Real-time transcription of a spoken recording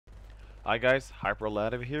Hi guys,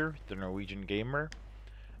 hyperLativ here, the Norwegian gamer,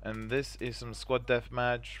 and this is some squad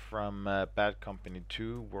deathmatch from Bad Company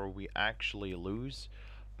 2, where we actually lose,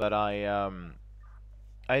 but I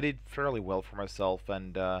did fairly well for myself,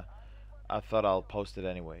 and I thought I'll post it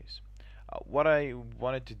anyways. What I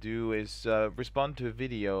wanted to do is respond to a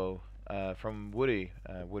video from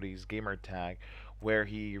Woody's gamer tag, where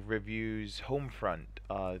he reviews Homefront.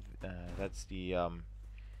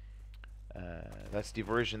 That's the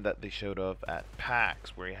version that they showed off at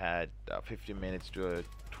PAX, where he had 15 minutes to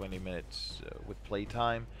 20 minutes with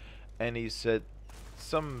playtime, and he said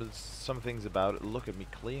some things about it. Look at me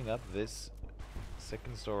cleaning up this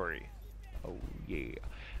second story. Oh yeah,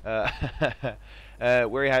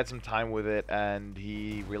 where he had some time with it, and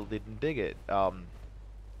he really didn't dig it.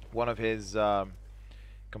 One of his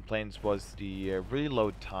complaints was the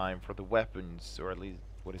reload time for the weapons, or at least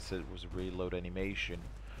what he said was a reload animation.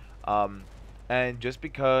 Um, and just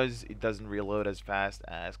because it doesn't reload as fast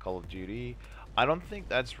as Call of Duty, I don't think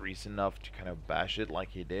that's reason enough to kind of bash it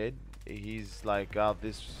like he did. He's like,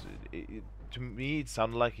 to me, it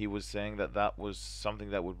sounded like he was saying that that was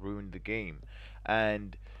something that would ruin the game.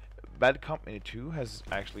 And Bad Company 2 has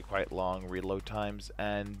actually quite long reload times,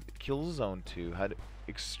 and Killzone 2 had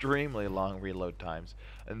extremely long reload times,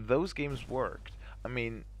 and those games worked. I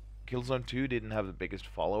mean, Killzone 2 didn't have the biggest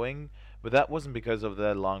following, but that wasn't because of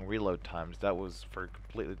the long reload times. That was for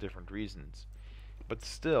completely different reasons. But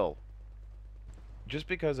still, just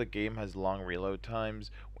because a game has long reload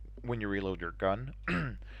times when you reload your gun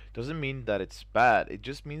doesn't mean that it's bad. It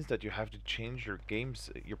just means that you have to change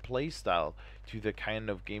your play style to the kind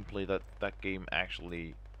of gameplay that that game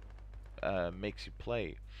actually makes you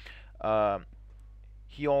play. Um,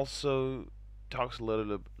 he also talks a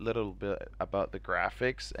little bit about the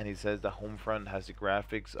graphics, and he says the Homefront has the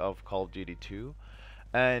graphics of Call of Duty 2,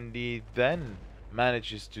 and he then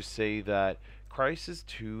manages to say that Crisis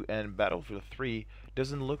 2 and Battlefield 3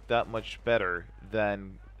 doesn't look that much better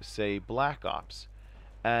than, say, Black Ops.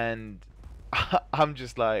 And I'm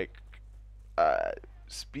just like uh,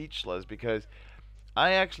 speechless, because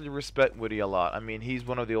I actually respect Woody a lot. I mean, he's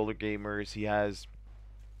one of the older gamers.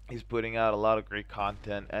 He's putting out a lot of great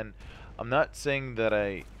content, and I'm not saying that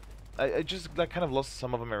I just like kind of lost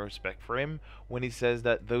some of my respect for him when he says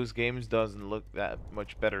that those games doesn't look that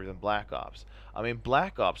much better than Black Ops. I mean,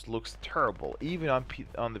 Black Ops looks terrible even on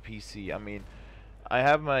the PC. I mean, I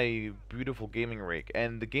have my beautiful gaming rig,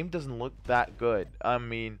 and the game doesn't look that good. I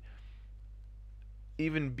mean,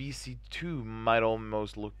 even BC2 might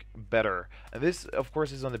almost look better. And this, of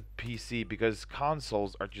course, is on the PC because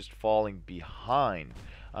consoles are just falling behind.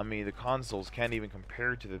 I mean, the consoles can't even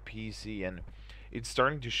compare to the PC, and it's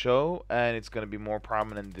starting to show, and it's going to be more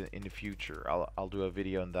prominent in the future. I'll do a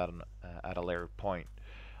video on that at a later point.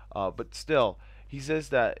 But still, he says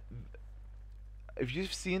that if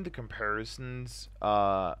you've seen the comparisons,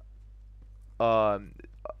 um,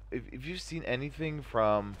 if you've seen anything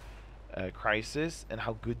from Crisis and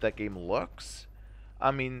how good that game looks,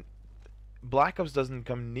 I mean, Black Ops doesn't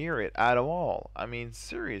come near it at all. I mean,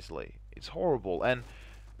 seriously, it's horrible. And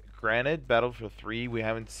granted, Battlefield 3, we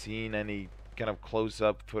haven't seen any kind of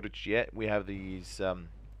close-up footage yet. We have these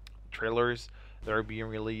trailers that are being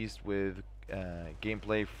released with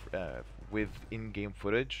gameplay with in-game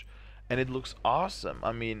footage, and it looks awesome.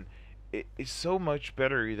 I mean, it's so much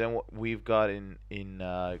better than what we've got in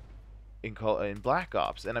Black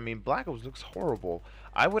Ops. And I mean, Black Ops looks horrible.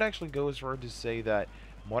 I would actually go as far to say that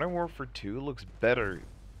Modern Warfare 2 looks better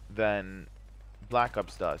than Black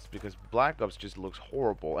Ops does, because Black Ops just looks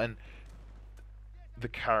horrible. And the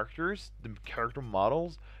characters, the character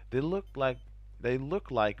models, they look like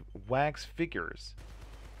wax figures.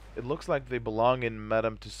 It looks like they belong in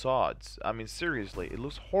Madame Tussauds. I mean, seriously, it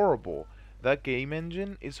looks horrible. That game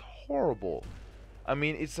engine is horrible. I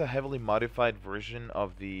mean, it's a heavily modified version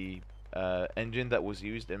of the engine that was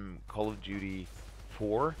used in Call of Duty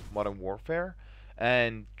 4 Modern Warfare,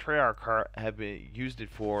 and Treyarch have used it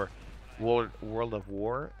for World of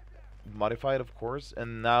War, modified of course,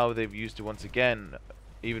 and now they've used it once again,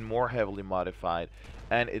 even more heavily modified,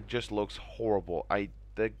 and it just looks horrible.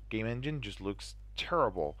 The game engine just looks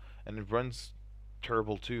terrible, and it runs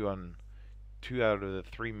terrible too on 2 out of the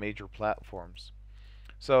 3 major platforms.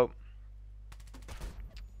 So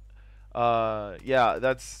yeah,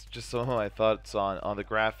 that's just some of my thoughts on the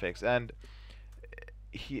graphics. And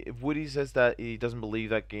Woody says that he doesn't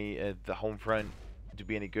believe that the Homefront to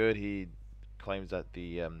be any good. He claims that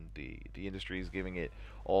the industry is giving it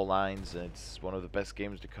all lines, and it's one of the best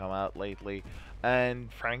games to come out lately.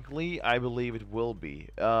 And frankly, I believe it will be.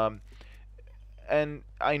 and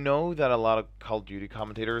I know that a lot of Call of Duty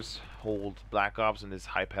commentators hold Black Ops in this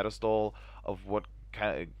high pedestal of what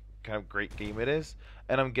kind of great game it is,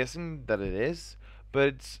 and I'm guessing that it is. But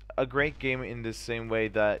it's a great game in the same way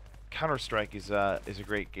that Counter Strike is a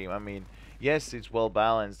great game. I mean, yes, it's well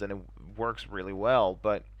balanced and it works really well,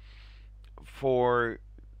 but for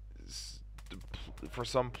for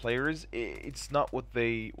some players, it's not what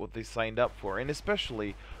they signed up for, and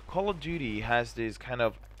especially Call of Duty has this kind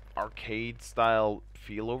of arcade style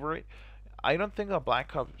feel over it. I don't think that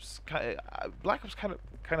Black Ops kind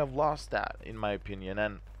of lost that in my opinion,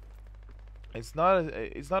 and it's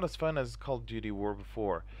not as fun as Call of Duty were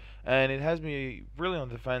before, and it has me really on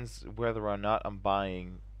the fence whether or not I'm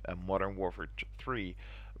buying Modern Warfare 3.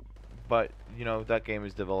 But that game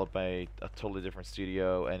is developed by a totally different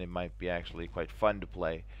studio, and it might be actually quite fun to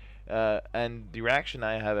play. And the reaction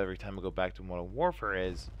I have every time I go back to Modern Warfare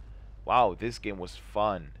is, "Wow, this game was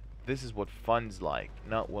fun. This is what fun's like,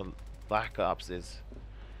 not what Black Ops is."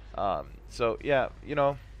 So yeah,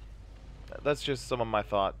 that's just some of my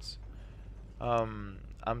thoughts.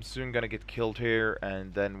 I'm soon gonna get killed here,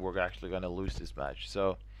 and then we're actually gonna lose this match.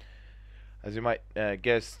 So, as you might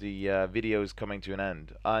guess, the video is coming to an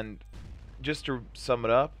end. And just to sum it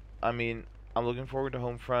up, I mean, I'm looking forward to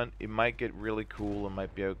Homefront. It might get really cool. It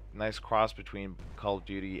might be a nice cross between Call of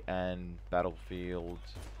Duty and Battlefield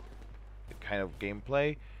kind of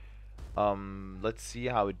gameplay. Let's see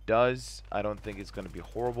how it does. I don't think it's gonna be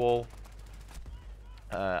horrible,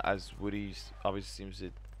 as Woody obviously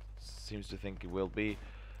seems to think it will be.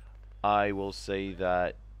 I will say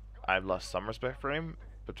that I've lost some respect for him,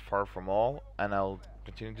 but far from all, and I'll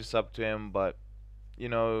continue to sub to him. But you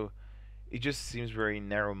know, it just seems very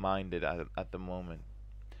narrow-minded at the moment.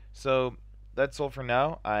 So that's all for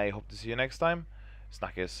now. I hope to see you next time.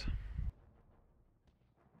 Snackers.